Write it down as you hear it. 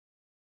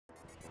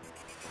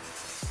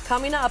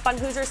Coming up on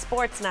Hoosier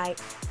Sports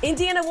Night,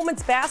 Indiana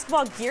women's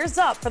basketball gears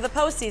up for the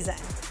postseason.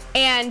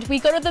 And we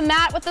go to the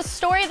mat with a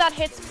story that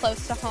hits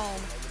close to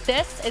home.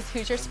 This is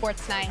Hoosier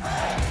Sports Night.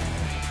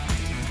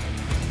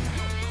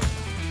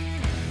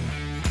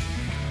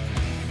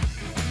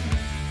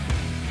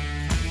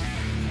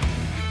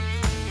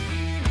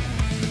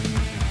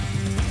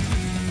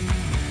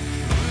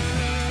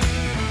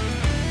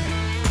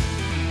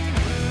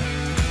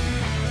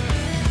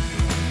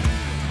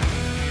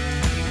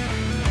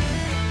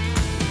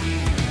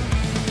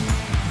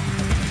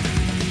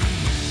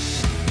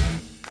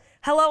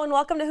 Hello and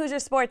welcome to Hoosier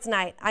Sports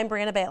Night. I'm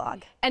Brianna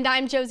Ballog. And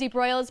I'm Josie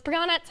Broyles.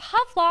 Brianna,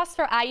 tough loss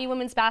for IU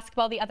women's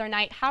basketball the other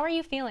night. How are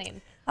you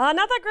feeling? Not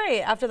that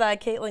great after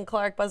that Caitlin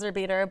Clark buzzer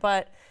beater,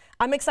 but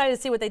I'm excited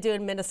to see what they do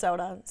in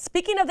Minnesota.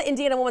 Speaking of the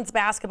Indiana women's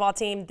basketball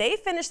team, they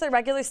finished their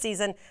regular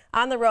season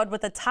on the road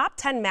with a top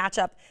 10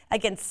 matchup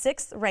against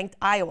 6th ranked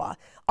Iowa.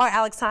 Our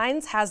Alex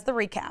Hines has the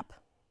recap.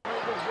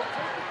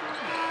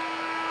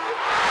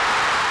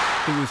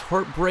 It was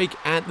heartbreak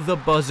at the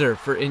buzzer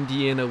for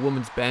Indiana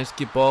women's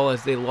basketball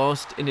as they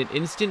lost in an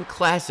instant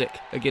classic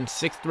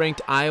against 6th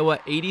ranked Iowa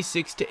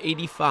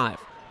 86-85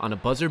 on a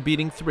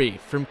buzzer-beating 3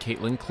 from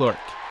Caitlin Clark.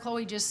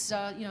 Chloe just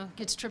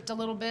gets tripped a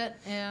little bit,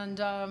 and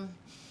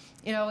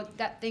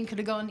that thing could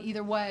have gone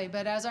either way.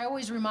 But as I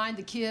always remind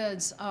the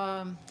kids,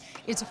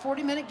 it's a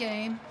 40-minute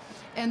game,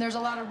 and there's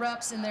a lot of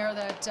reps in there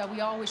that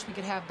we all wish we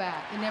could have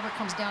back. It never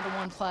comes down to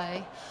one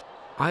play.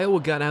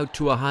 Iowa got out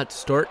to a hot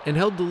start and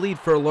held the lead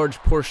for a large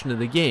portion of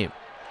the game.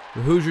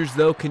 The Hoosiers,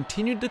 though,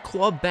 continued to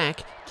claw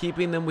back,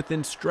 keeping them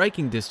within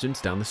striking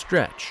distance down the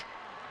stretch.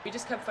 We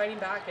just kept fighting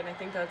back, and I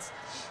think that's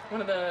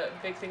one of the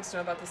big things to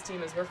know about this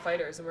team is we're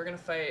fighters, and we're going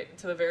to fight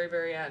to the very,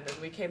 very end. And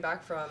we came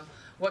back from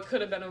what could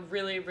have been a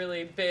really,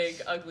 really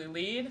big, ugly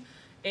lead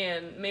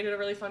and made it a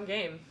really fun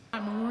game.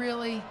 I'm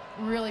really,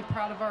 really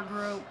proud of our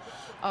group.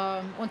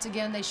 Once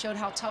again, they showed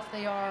how tough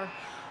they are.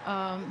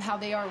 How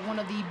they are one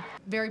of the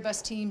very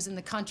best teams in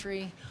the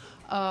country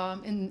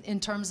in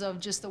terms of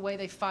just the way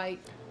they fight.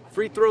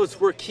 Free throws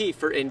were key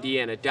for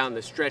Indiana down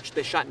the stretch.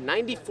 They shot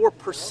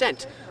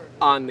 94%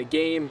 on the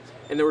game,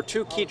 and there were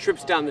 2 key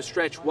trips down the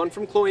stretch, one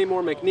from Chloe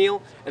Moore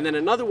McNeil and then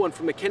another one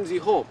from Mackenzie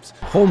Holmes.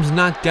 Holmes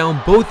knocked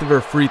down both of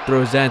her free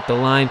throws at the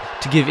line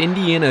to give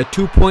Indiana a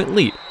 2-point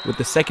lead with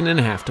the 2.5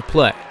 seconds to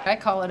play. I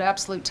call it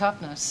absolute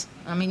toughness.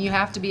 I mean, you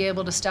have to be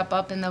able to step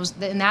up in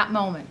that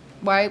moment.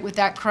 Right, with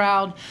that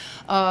crowd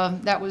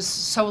that was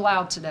so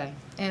loud today,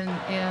 and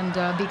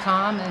be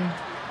calm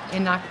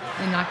and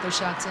knock those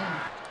shots in.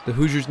 The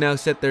Hoosiers now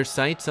set their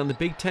sights on the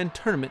Big Ten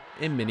tournament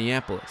in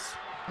Minneapolis.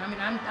 I mean,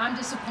 I'm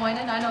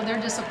disappointed. I know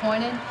they're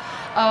disappointed,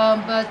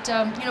 but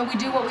we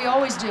do what we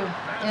always do,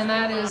 and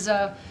that is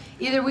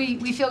either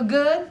we feel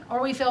good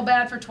or we feel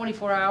bad for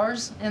 24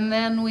 hours, and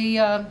then we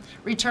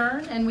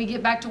return and we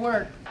get back to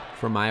work.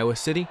 From Iowa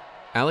City,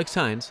 Alex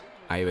Hines,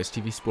 iOS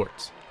TV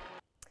Sports.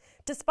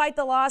 Despite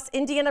the loss,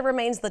 Indiana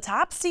remains the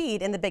top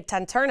seed in the Big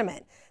Ten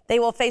tournament. They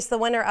will face the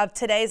winner of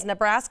today's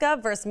Nebraska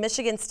versus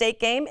Michigan State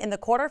game in the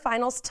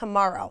quarterfinals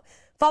tomorrow.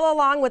 Follow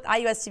along with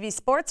iOS TV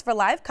Sports for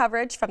live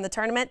coverage from the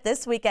tournament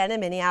this weekend in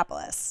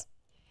Minneapolis.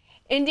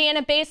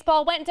 Indiana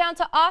baseball went down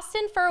to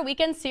Austin for a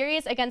weekend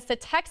series against the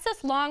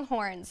Texas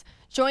Longhorns.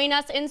 Joining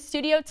us in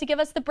studio to give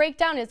us the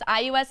breakdown is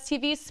iOS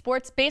TV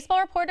Sports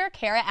baseball reporter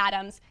Kara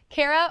Adams.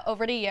 Kara,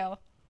 over to you.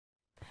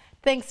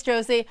 Thanks,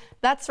 Josie.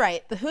 That's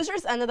right. The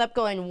Hoosiers ended up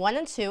going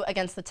 1-2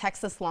 against the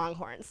Texas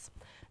Longhorns.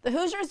 The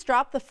Hoosiers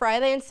dropped the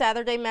Friday and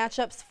Saturday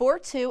matchups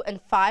 4-2 and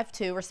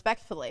 5-2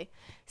 respectively.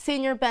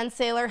 Senior Ben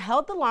Saylor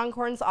held the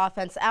Longhorns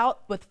offense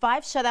out with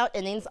 5 shutout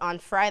innings on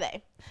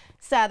Friday.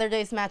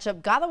 Saturday's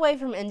matchup got away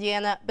from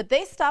Indiana, but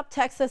they stopped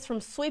Texas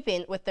from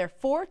sweeping with their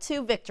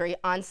 4-2 victory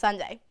on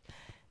Sunday.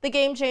 The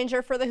game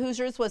changer for the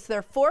Hoosiers was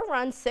their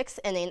 4-run 6th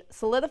inning,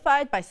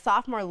 solidified by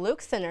sophomore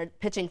Luke Sinnard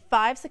pitching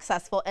 5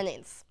 successful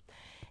innings.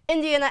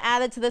 Indiana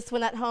added to this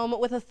win at home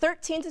with a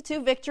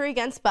 13-2 victory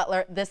against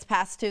Butler this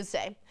past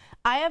Tuesday.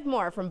 I have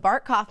more from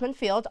Bart Kaufman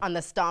Field on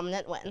this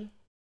dominant win.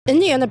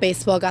 Indiana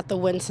baseball got the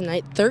win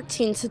tonight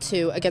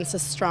 13-2 against a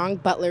strong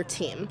Butler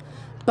team.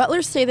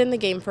 Butler stayed in the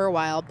game for a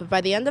while, but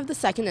by the end of the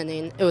 2nd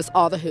inning, it was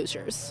all the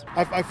Hoosiers.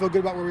 I feel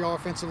good about where we are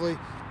offensively.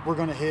 We're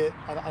going to hit.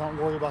 I don't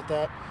worry about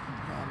that.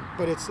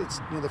 But it's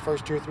the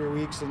first 2 or 3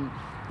 weeks, and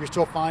you're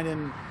still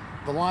finding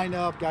the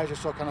lineup. Guys are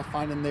still kind of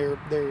finding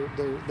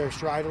their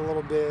stride a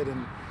little bit,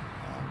 and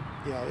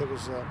yeah, it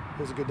was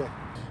a good day.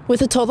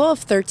 With a total of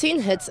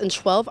 13 hits and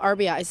 12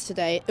 RBIs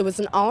today, it was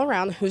an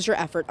all-around Hoosier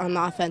effort on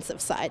the offensive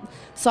side.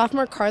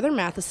 Sophomore Carter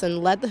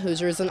Matheson led the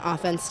Hoosiers in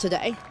offense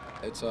today.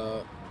 It's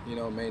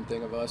main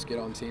thing of us, get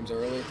on teams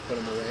early, put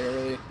them away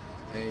early,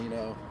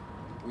 and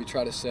we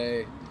try to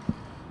say,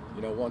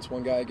 once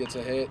one guy gets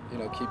a hit,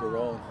 keep it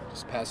rolling,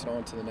 just pass it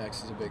on to the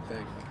next is a big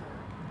thing.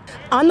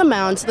 On the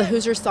mound, the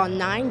Hoosiers saw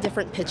 9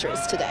 different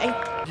pitchers today.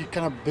 You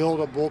kind of build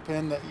a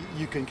bullpen that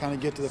you can kind of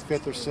get to the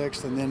 5th or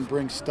 6th and then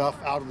bring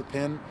stuff out of the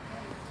pen.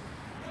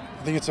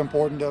 I think it's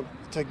important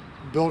to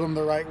build them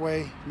the right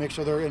way, make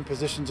sure they're in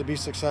position to be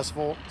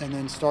successful, and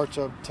then start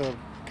to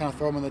kind of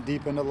throw them in the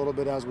deep end a little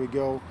bit as we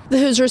go. The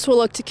Hoosiers will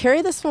look to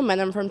carry this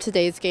momentum from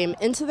today's game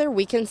into their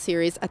weekend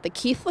series at the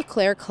Keith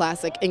LeClaire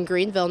Classic in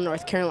Greenville,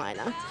 North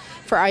Carolina.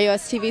 For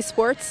iUS TV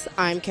Sports,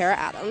 I'm Kara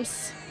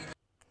Adams.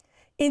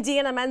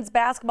 Indiana men's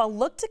basketball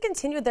looked to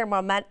continue their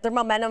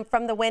momentum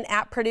from the win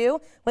at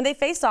Purdue when they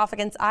faced off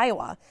against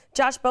Iowa.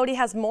 Josh Bodie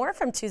has more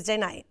from Tuesday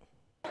night.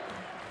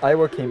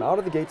 Iowa came out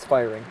of the gates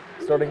firing,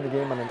 starting the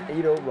game on an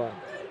 8-0 run.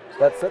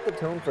 That set the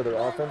tone for their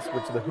offense,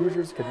 which the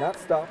Hoosiers could not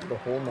stop the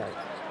whole night.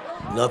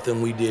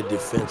 Nothing we did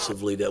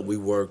defensively that we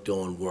worked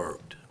on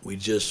worked. We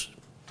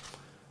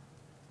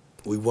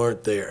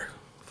weren't there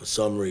for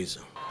some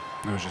reason.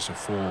 It was just a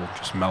full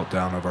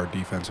meltdown of our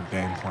defensive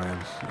game plan,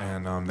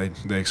 and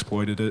they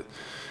exploited it,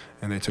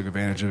 and they took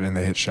advantage of it, and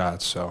they hit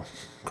shots, so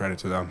credit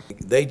to them.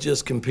 They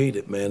just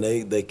competed, man.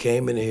 They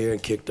came in here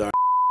and kicked our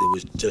It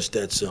was just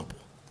that simple.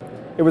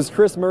 It was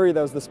Chris Murray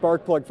that was the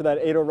spark plug for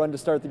that 8-0 run to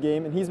start the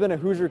game, and he's been a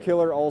Hoosier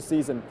killer all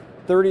season.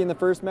 30 in the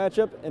first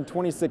matchup and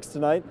 26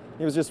 tonight.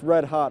 He was just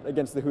red hot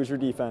against the Hoosier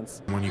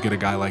defense. When you get a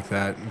guy like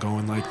that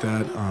going like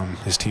that,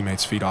 his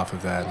teammates feed off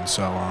of that. And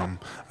so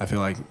I feel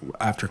like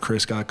after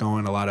Chris got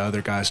going, a lot of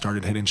other guys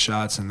started hitting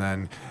shots, and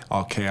then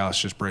all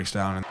chaos just breaks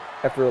down.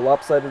 After a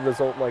lopsided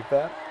result like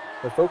that,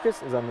 the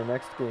focus is on the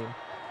next game.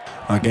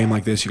 A game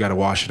like this, you got to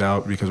wash it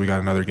out because we got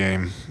another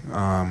game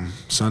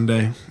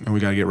Sunday, and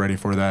we got to get ready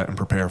for that and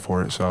prepare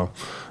for it. So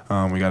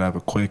we got to have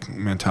a quick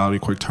mentality,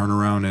 quick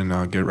turnaround,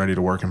 and get ready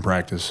to work and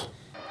practice.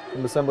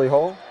 From Assembly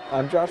Hall,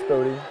 I'm Josh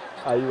Bodie,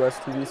 iUS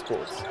TV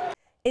Sports.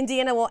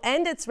 Indiana will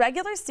end its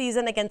regular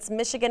season against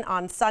Michigan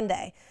on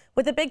Sunday.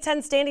 With the Big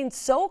Ten standing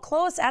so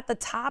close at the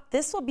top,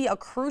 this will be a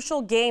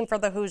crucial game for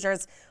the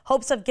Hoosiers'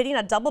 hopes of getting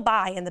a double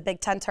bye in the Big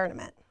Ten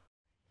tournament.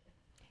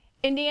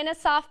 Indiana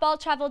softball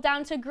traveled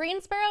down to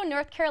Greensboro,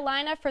 North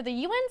Carolina for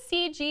the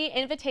UNCG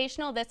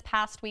Invitational this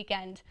past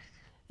weekend.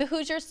 The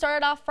Hoosiers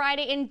started off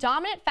Friday in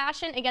dominant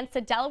fashion against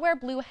the Delaware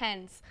Blue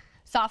Hens.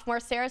 Sophomore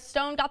Sarah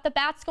Stone got the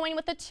bats going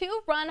with a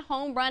 2-run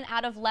home run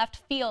out of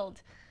left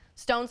field.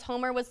 Stone's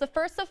homer was the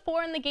first of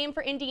 4 in the game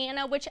for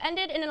Indiana, which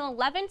ended in an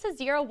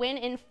 11-0 win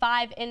in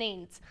 5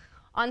 innings.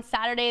 On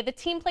Saturday, the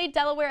team played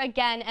Delaware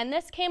again, and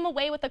this came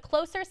away with a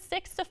closer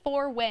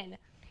 6-4 win.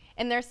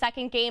 In their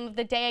second game of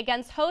the day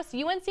against host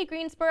UNC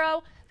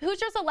Greensboro, the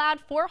Hoosiers allowed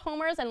 4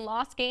 homers and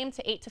lost game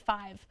to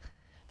 8-5.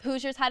 The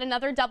Hoosiers had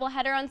another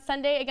doubleheader on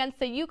Sunday against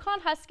the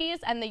Yukon Huskies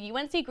and the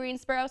UNC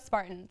Greensboro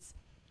Spartans.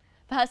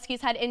 The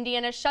Huskies had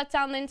Indiana shut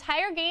down the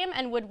entire game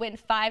and would win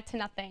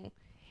 5-0.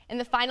 In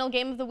the final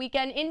game of the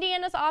weekend,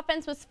 Indiana's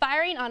offense was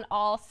firing on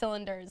all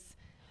cylinders.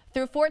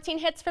 Through 14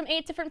 hits from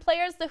 8 different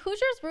players, the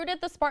Hoosiers routed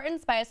the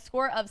Spartans by a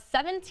score of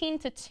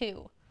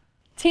 17-2.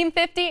 Team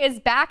 50 is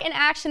back in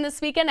action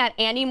this weekend at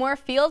Andy Moore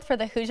Field for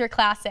the Hoosier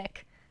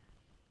Classic.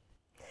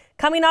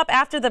 Coming up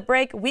after the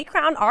break, we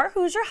crown our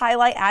Hoosier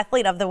Highlight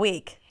Athlete of the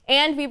Week.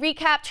 And we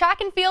recap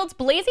track and field's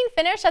blazing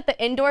finish at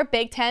the Indoor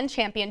Big Ten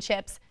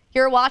Championships.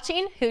 You're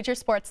watching Hoosier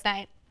Sports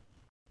Night.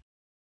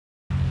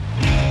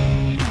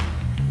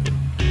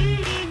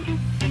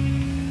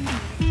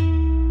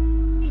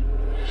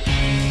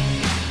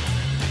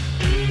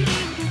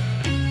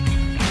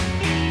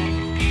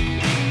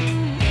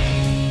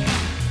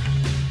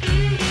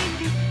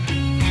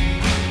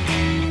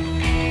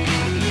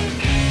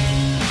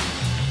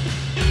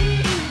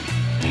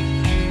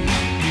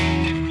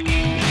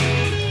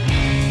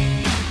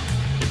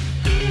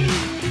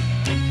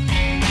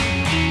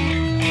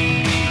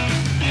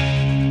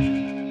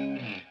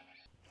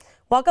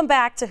 Welcome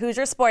back to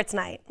Hoosier Sports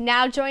Night.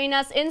 Now joining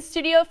us in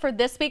studio for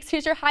this week's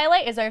Hoosier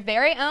Highlight is our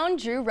very own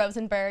Drew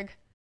Rosenberg.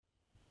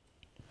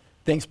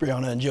 Thanks,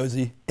 Brianna and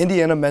Josie.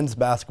 Indiana men's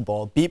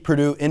basketball beat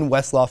Purdue in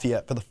West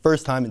Lafayette for the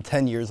first time in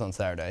 10 years on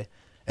Saturday,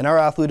 and our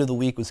athlete of the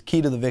week was key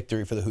to the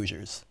victory for the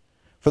Hoosiers.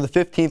 For the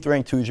 15th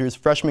ranked Hoosiers,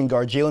 freshman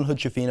guard Jalen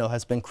Hood-Schifino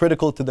has been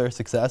critical to their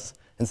success,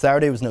 and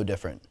Saturday was no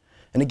different.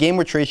 In a game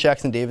where Trey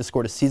Jackson-Davis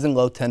scored a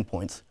season-low 10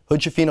 points,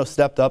 Hood-Schifino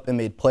stepped up and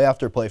made play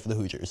after play for the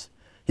Hoosiers.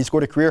 He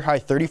scored a career-high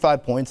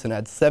 35 points and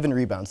had 7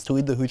 rebounds to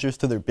lead the Hoosiers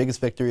to their biggest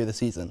victory of the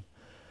season.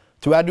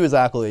 To add to his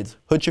accolades,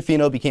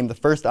 Hood-Schifino became the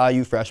first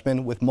IU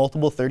freshman with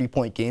multiple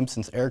 30-point games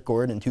since Eric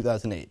Gordon in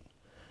 2008.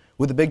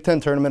 With the Big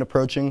Ten tournament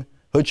approaching,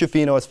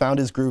 Hood-Schifino has found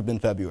his groove in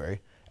February,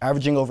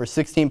 averaging over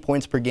 16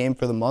 points per game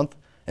for the month,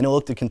 and he'll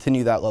look to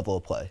continue that level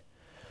of play.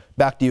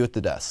 Back to you at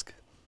the desk.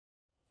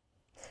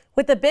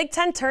 With the Big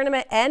Ten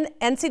tournament and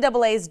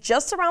NCAA's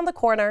just around the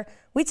corner,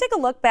 we take a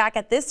look back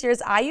at this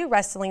year's IU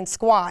wrestling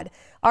squad.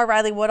 Our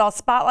Riley Woodall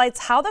spotlights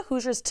how the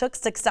Hoosiers took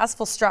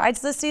successful strides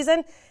this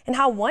season and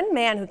how one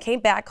man who came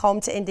back home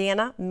to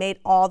Indiana made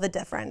all the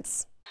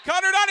difference.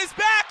 Cutter on his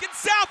back, and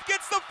South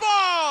gets the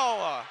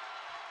fall.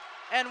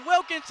 And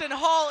Wilkinson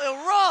Hall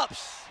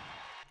erupts.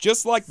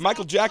 Just like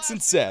Michael Jackson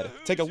said,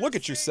 take a look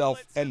at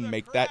yourself and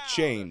make that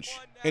change.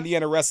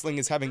 Indiana wrestling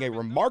is having a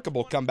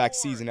remarkable comeback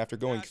season after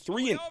going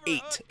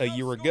 3-8 a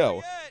year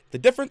ago. The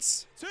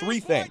difference?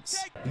 3 things: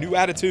 new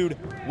attitude,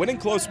 winning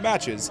close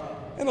matches,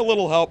 and a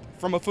little help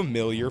from a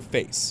familiar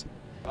face.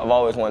 I've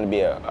always wanted to be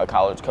a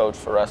college coach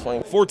for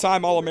wrestling.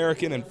 Four-time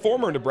All-American and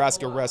former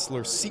Nebraska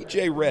wrestler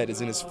C.J. Redd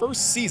is in his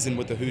first season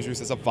with the Hoosiers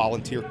as a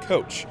volunteer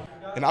coach,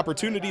 an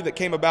opportunity that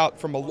came about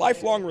from a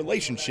lifelong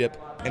relationship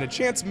and a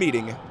chance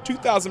meeting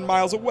 2,000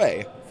 miles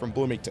away from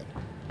Bloomington.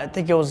 I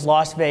think it was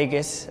Las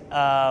Vegas.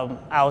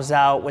 I was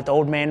out with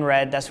Old Man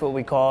Red, that's what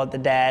we call the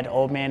dad,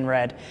 Old Man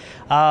Red.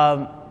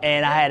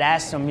 And I had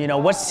asked him,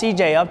 what's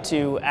CJ up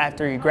to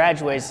after he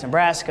graduates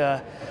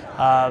Nebraska?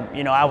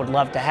 I would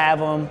love to have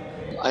him.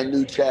 I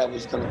knew Chad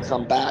was going to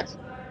come back,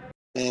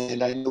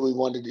 and I knew he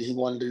wanted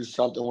to do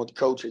something with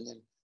coaching, and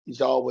he's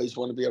always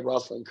wanted to be a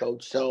wrestling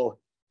coach. So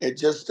it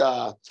just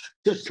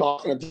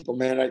talking to people,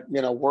 man,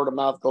 word of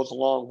mouth goes a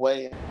long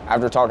way.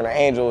 After talking to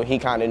Angel, he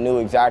kind of knew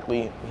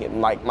exactly,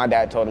 like my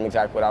dad told him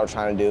exactly what I was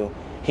trying to do.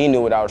 He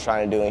knew what I was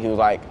trying to do, and he was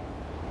like,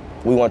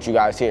 we want you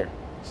guys here.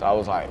 So I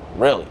was like,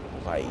 really? He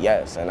was like,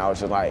 yes. And I was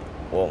just like,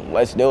 well,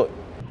 let's do it.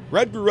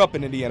 Redd grew up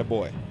an Indiana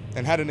boy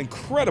and had an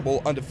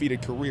incredible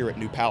undefeated career at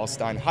New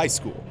Palestine High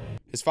School.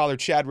 His father,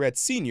 Chad Redd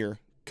Sr.,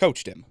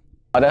 coached him.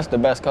 Oh, that's the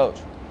best coach.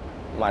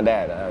 My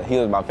dad, he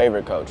was my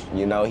favorite coach.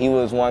 He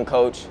was one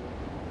coach,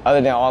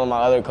 other than all of my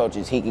other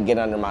coaches, he could get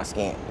under my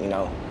skin,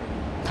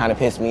 kind of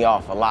pissed me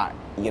off a lot.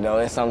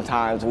 And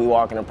sometimes we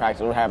walk into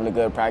practice, we're having a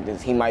good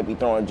practice, he might be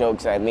throwing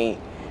jokes at me,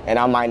 and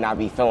I might not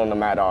be feeling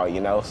them at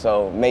all,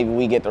 So maybe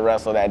we get to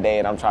wrestle that day,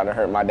 and I'm trying to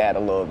hurt my dad a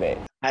little bit.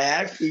 I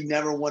actually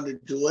never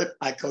wanted to do it.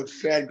 I coached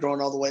Chad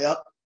growing all the way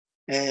up,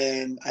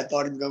 and I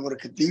thought he was going to go to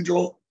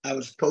Cathedral. I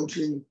was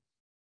coaching,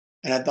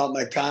 and I thought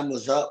my time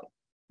was up,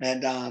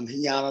 and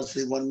he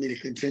honestly wanted me to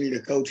continue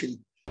to coaching.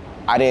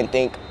 I didn't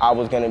think I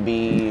was going to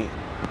be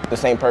the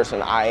same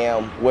person I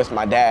am with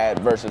my dad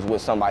versus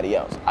with somebody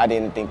else. I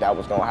didn't think that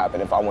was going to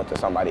happen if I went to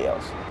somebody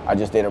else. I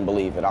just didn't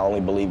believe it. I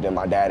only believed in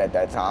my dad at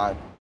that time.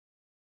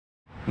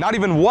 Not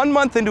even 1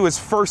 month into his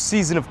first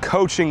season of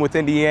coaching with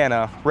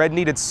Indiana, Redd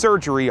needed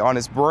surgery on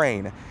his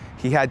brain.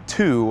 He had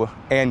 2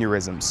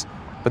 aneurysms.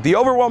 But the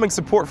overwhelming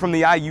support from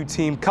the IU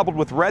team, coupled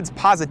with Redd's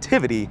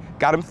positivity,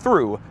 got him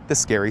through the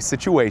scary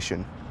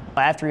situation.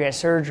 After he had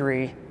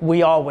surgery,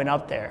 we all went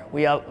up there.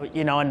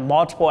 And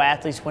multiple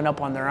athletes went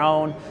up on their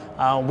own.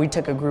 We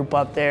took a group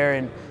up there,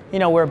 and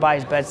we're by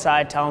his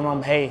bedside, telling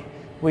him, "Hey,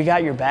 we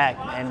got your back,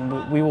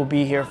 and we will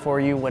be here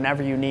for you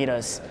whenever you need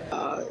us."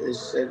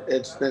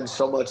 It's been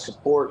so much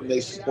support, and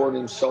they support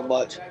him so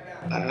much.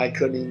 I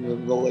couldn't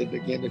even really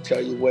begin to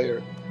tell you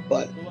where.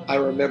 But I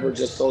remember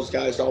just those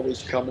guys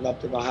always coming up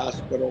to the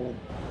hospital.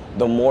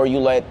 The more you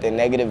let the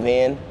negative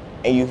in,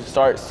 and you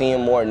start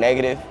seeing more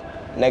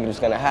negative's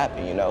gonna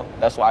happen,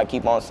 That's why I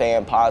keep on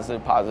saying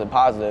positive, positive,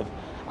 positive.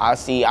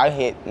 I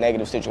hit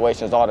negative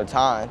situations all the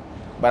time,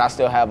 but I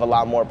still have a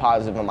lot more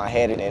positive in my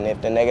head. And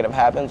if the negative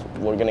happens,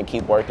 we're gonna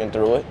keep working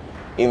through it.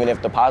 Even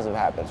if the positive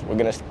happens, we're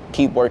gonna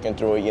keep working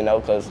through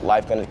it, because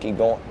life's gonna keep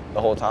going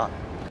the whole time.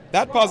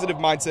 That positive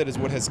mindset is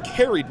what has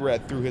carried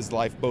Redd through his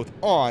life both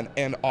on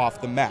and off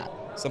the mat,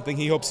 something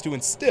he hopes to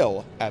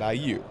instill at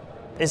IU.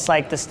 It's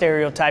like the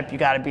stereotype, you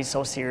got to be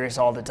so serious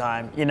all the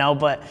time,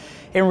 but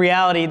in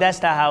reality,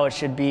 that's not how it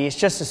should be. It's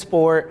just a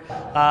sport.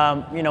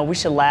 We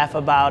should laugh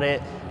about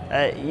it.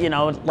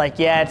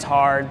 Yeah, it's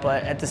hard,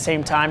 but at the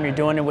same time, you're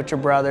doing it with your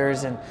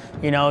brothers, and,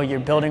 you're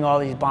building all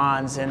these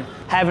bonds. And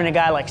having a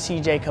guy like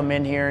CJ come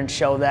in here and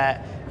show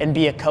that and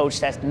be a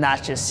coach that's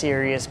not just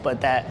serious,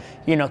 but that,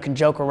 can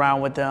joke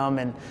around with them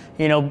and,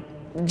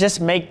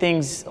 just make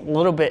things a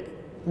little bit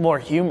more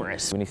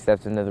humorous. When he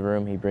steps into the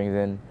room, he brings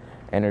in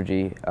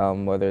energy,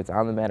 whether it's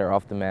on the mat or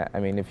off the mat. I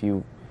mean, if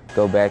you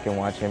go back and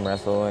watch him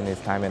wrestle in his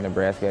time in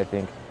Nebraska, I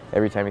think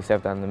every time he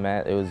stepped on the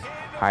mat, it was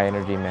high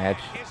energy match.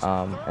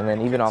 And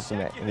then even off the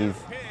mat,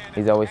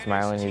 he's always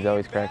smiling, he's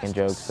always cracking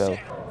jokes. So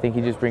I think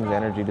he just brings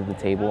energy to the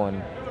table,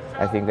 and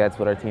I think that's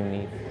what our team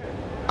needs.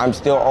 I'm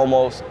still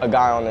almost a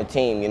guy on the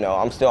team,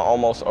 I'm still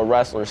almost a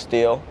wrestler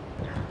still.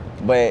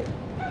 But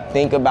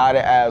think about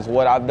it as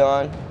what I've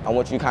done. I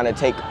want you to kind of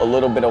take a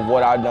little bit of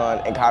what I've done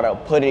and kind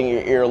of put it in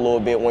your ear a little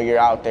bit when you're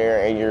out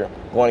there and you're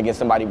going against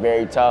somebody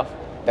very tough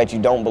that you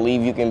don't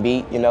believe you can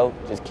beat,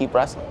 just keep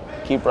wrestling.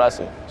 Keep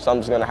wrestling.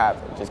 Something's going to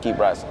happen. Just keep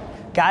wrestling.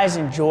 Guys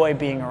enjoy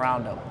being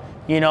around him.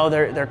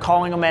 They're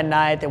calling him at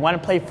night. They want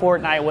to play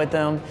Fortnite with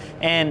him.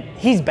 And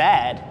he's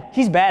bad.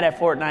 He's bad at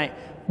Fortnite.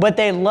 But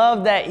they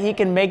love that he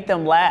can make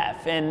them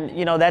laugh. And,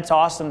 that's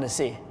awesome to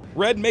see.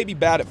 Redd may be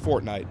bad at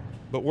Fortnite,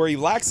 but where he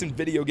lacks in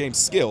video game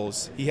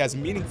skills, he has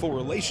meaningful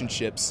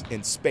relationships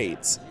in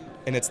spades.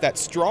 And it's that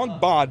strong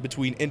bond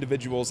between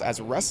individuals as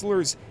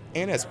wrestlers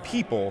and as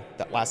people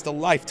that last a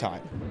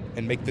lifetime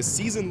and make the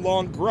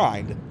season-long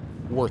grind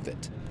worth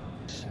it.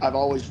 I've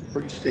always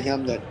preached to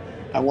him that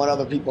I want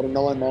other people to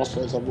know him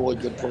also as a really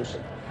good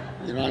person.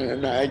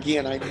 And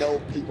again, I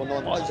know people know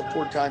him. Oh, he's a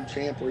 4-time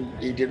champ, or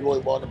he did really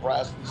well in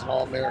Nebraska, he's an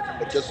All-American,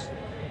 but just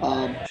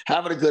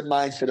having a good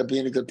mindset of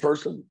being a good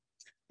person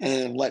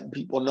and letting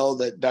people know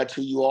that that's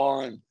who you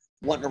are, and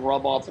wanting to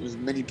rub off on as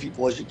many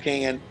people as you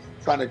can,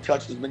 trying to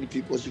touch as many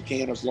people as you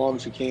can, as long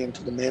as you can,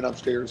 till the man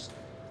upstairs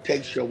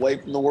takes you away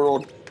from the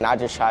world. And I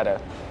just try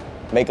to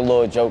make a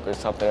little joke or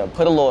something, or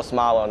put a little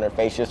smile on their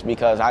face, just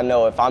because I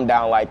know if I'm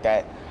down like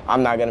that,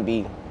 I'm not going to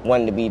be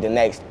wanting to be the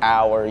next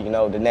hour, you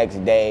know, the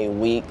next day,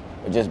 week,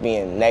 or just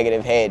being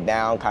negative, head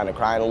down, kind of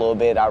crying a little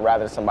bit. I'd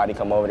rather somebody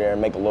come over there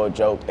and make a little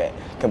joke that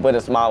can put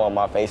a smile on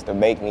my face to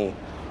make me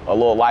a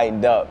little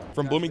lightened up.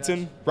 From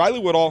Bloomington, Riley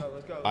Woodall,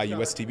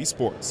 IUS TV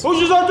Sports.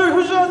 Hoosiers on three,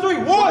 Hoosiers on three.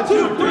 1,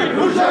 2, 3,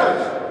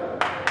 Hoosiers!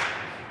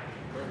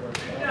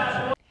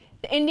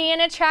 The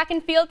Indiana track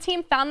and field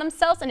team found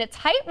themselves in a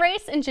tight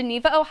race in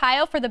Geneva,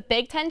 Ohio for the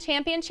Big Ten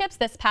Championships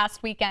this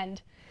past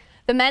weekend.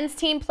 The men's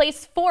team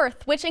placed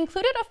 4th, which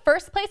included a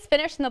first-place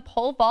finish in the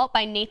pole vault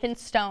by Nathan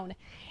Stone.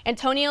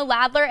 Antonio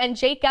Ladler and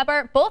Jake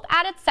Gebhart both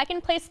added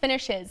second-place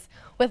finishes,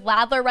 with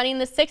Ladler running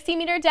the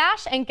 60-meter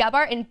dash and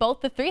Gebhart in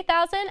both the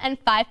 3,000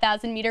 and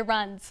 5,000-meter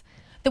runs.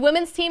 The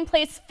women's team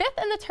placed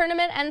 5th in the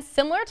tournament and,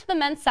 similar to the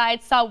men's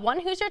side, saw one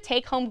Hoosier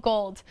take home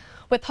gold,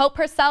 with Hope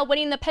Purcell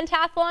winning the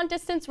pentathlon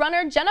distance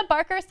runner. Jenna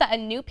Barker set a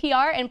new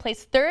PR and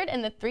placed 3rd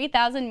in the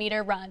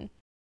 3,000-meter run.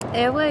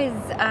 It was,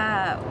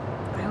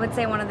 I would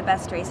say, one of the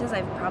best races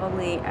I've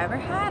probably ever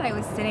had. I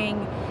was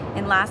sitting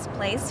in last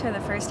place for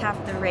the first half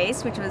of the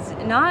race, which was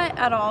not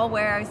at all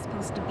where I was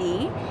supposed to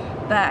be,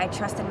 but I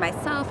trusted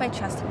myself, I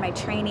trusted my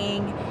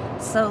training,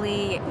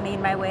 slowly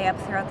made my way up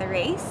throughout the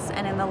race,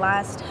 and in the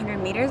last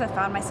 100 meters I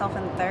found myself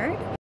in 3rd.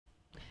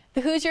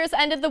 The Hoosiers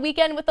ended the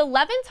weekend with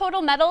 11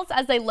 total medals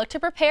as they look to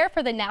prepare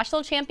for the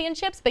national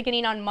championships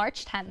beginning on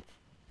March 10th.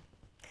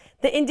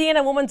 The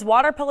Indiana women's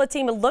water polo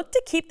team looked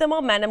to keep the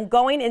momentum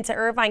going into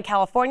Irvine,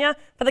 California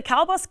for the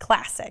Calbus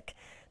Classic.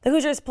 The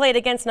Hoosiers played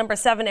against number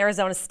 7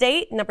 Arizona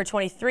State, number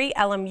 23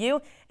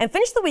 LMU, and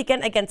finished the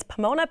weekend against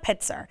Pomona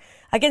Pitzer.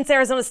 Against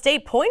Arizona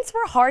State, points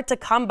were hard to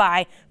come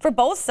by for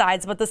both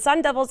sides, but the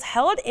Sun Devils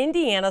held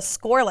Indiana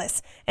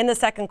scoreless in the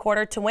second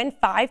quarter to win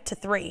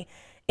 5-3.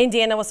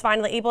 Indiana was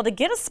finally able to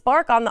get a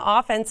spark on the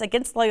offense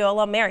against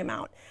Loyola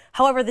Marymount.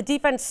 However, the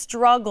defense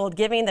struggled,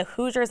 giving the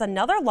Hoosiers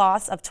another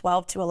loss of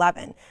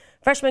 12-11.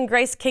 Freshman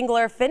Grace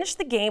Kingler finished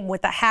the game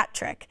with a hat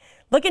trick.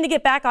 Looking to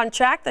get back on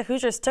track, the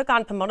Hoosiers took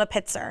on Pomona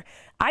Pitzer.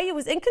 IU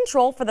was in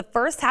control for the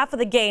first half of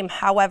the game.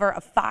 However,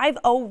 a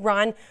 5-0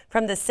 run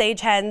from the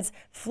Sage Hens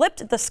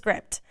flipped the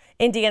script.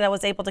 Indiana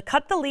was able to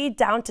cut the lead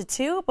down to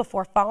 2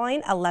 before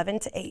falling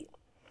 11-8.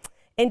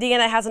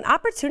 Indiana has an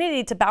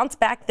opportunity to bounce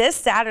back this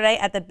Saturday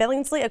at the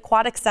Billingsley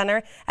Aquatic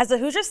Center as the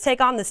Hoosiers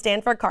take on the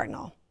Stanford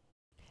Cardinal.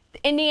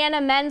 The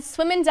Indiana men's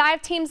swim and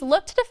dive teams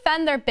looked to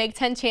defend their Big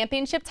Ten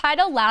championship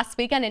title last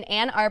weekend in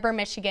Ann Arbor,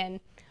 Michigan.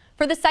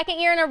 For the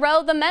second year in a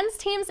row, the men's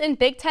team's in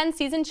Big Ten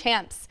season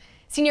champs.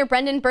 Senior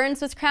Brendan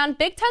Burns was crowned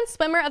Big Ten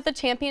swimmer of the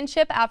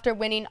championship after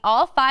winning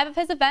all 5 of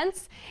his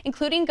events,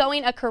 including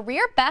going a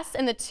career best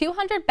in the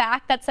 200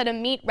 back that set a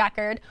meet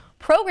record,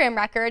 program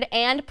record,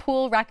 and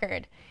pool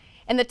record.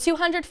 In the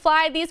 200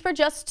 fly, these were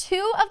just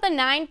 2 of the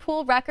 9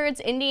 pool records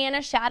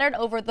Indiana shattered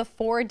over the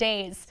 4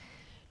 days.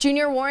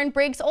 Junior Warren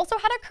Briggs also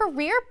had a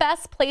career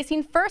best,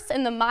 placing first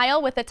in the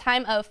mile with a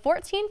time of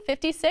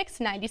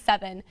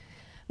 14:56.97.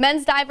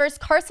 Men's divers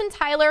Carson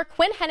Tyler,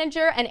 Quinn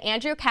Henninger, and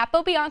Andrew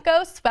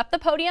Capobianco swept the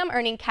podium,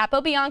 earning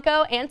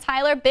Capobianco and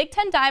Tyler Big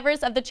Ten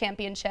Divers of the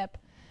Championship.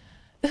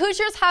 The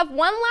Hoosiers have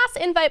one last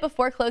invite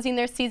before closing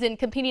their season,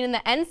 competing in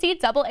the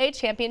NCAA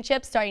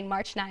Championship starting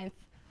March 9th.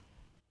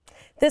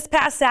 This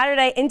past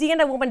Saturday,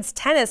 Indiana women's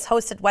tennis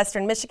hosted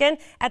Western Michigan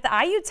at the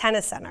IU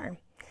Tennis Center.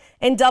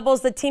 In doubles,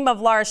 the team of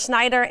Laura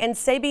Schneider and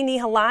Sebi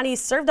Nihalani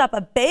served up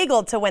a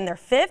bagel to win their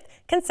 5th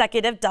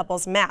consecutive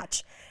doubles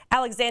match.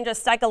 Alexandra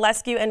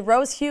Stykolescu and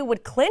Rose Hugh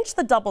would clinch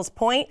the doubles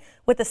point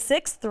with a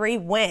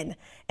 6-3 win.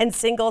 In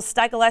singles,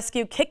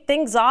 Stykolescu kicked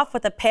things off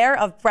with a pair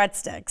of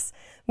breadsticks.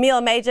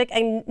 Mila Magic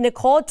and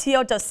Nicole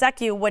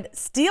Teodosecu would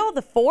steal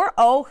the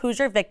 4-0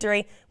 Hoosier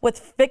victory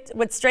with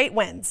straight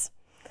wins.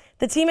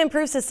 The team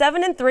improves to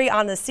 7-3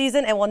 on the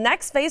season and will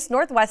next face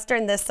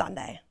Northwestern this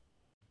Sunday.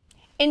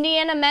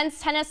 Indiana men's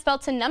tennis fell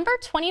to number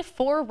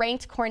 24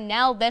 ranked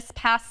Cornell this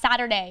past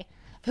Saturday.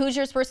 The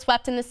Hoosiers were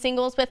swept in the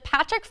singles with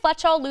Patrick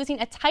Fletchall losing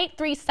a tight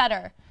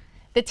 3-setter.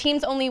 The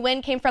team's only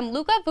win came from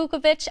Luka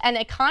Vukovic and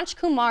Akansh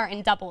Kumar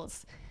in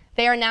doubles.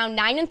 They are now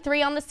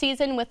 9-3 on the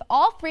season, with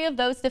all 3 of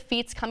those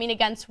defeats coming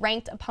against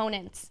ranked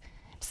opponents.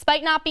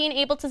 Despite not being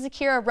able to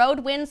secure a road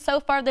win so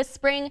far this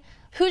spring,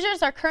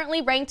 Hoosiers are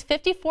currently ranked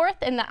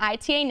 54th in the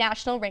ITA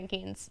national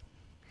rankings.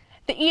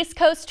 The East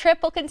Coast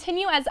trip will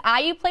continue as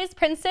IU plays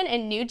Princeton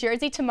in New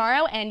Jersey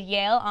tomorrow and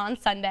Yale on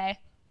Sunday.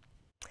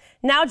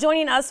 Now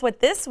joining us with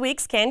this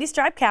week's Candy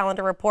Stripe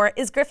Calendar Report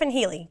is Griffin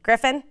Healy.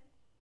 Griffin?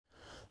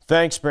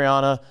 Thanks,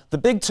 Brianna. The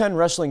Big Ten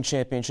Wrestling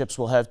Championships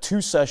will have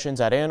 2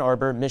 sessions at Ann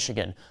Arbor,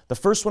 Michigan. The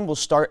first one will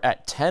start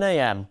at 10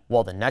 a.m.,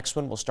 while the next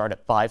one will start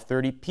at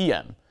 5:30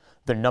 p.m.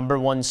 The number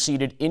 1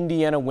 seeded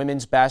Indiana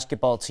women's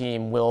basketball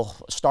team will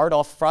start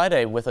off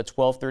Friday with a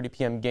 12:30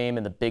 p.m. game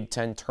in the Big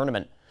Ten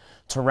tournament.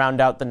 To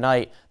round out the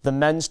night, the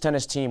men's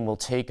tennis team will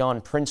take on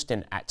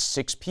Princeton at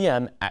 6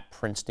 p.m. at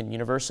Princeton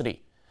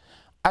University.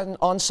 And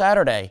on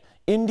Saturday,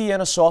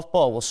 Indiana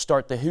softball will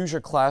start the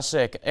Hoosier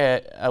Classic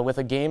with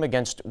a game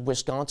against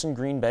Wisconsin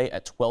Green Bay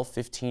at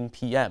 12:15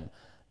 p.m.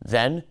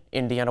 Then,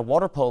 Indiana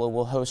Water Polo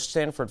will host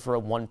Stanford for a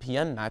 1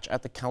 p.m. match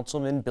at the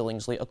Councilman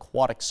Billingsley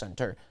Aquatic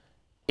Center.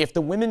 If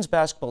the women's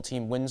basketball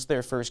team wins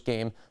their first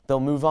game, they'll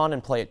move on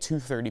and play at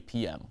 2:30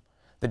 p.m.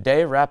 The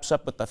day wraps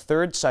up with the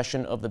third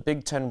session of the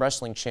Big Ten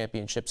Wrestling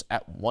Championships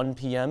at 1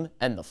 p.m.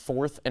 and the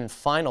fourth and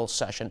final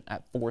session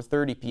at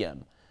 4:30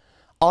 p.m.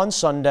 On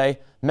Sunday,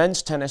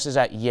 men's tennis is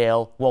at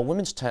Yale, while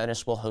women's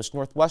tennis will host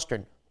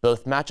Northwestern.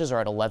 Both matches are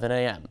at 11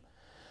 a.m.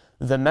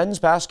 The men's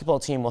basketball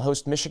team will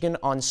host Michigan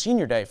on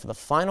Senior Day for the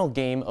final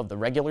game of the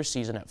regular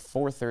season at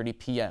 4:30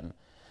 p.m.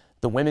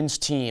 The women's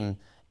team,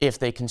 if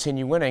they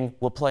continue winning,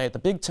 will play at the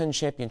Big Ten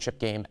Championship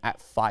game at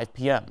 5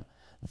 p.m.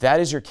 That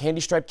is your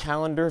Candy Stripe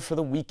calendar for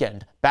the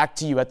weekend. Back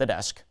to you at the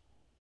desk.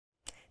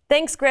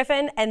 Thanks,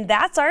 Griffin, and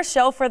that's our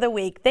show for the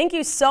week. Thank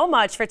you so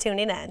much for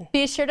tuning in.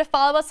 Be sure to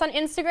follow us on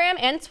Instagram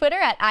and Twitter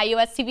at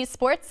IUSTV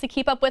Sports to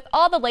keep up with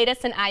all the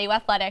latest in IU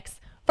athletics.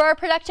 For our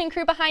production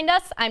crew behind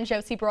us, I'm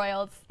Josie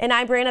Broyles. And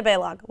I'm Brianna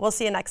Ballog. We'll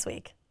see you next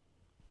week.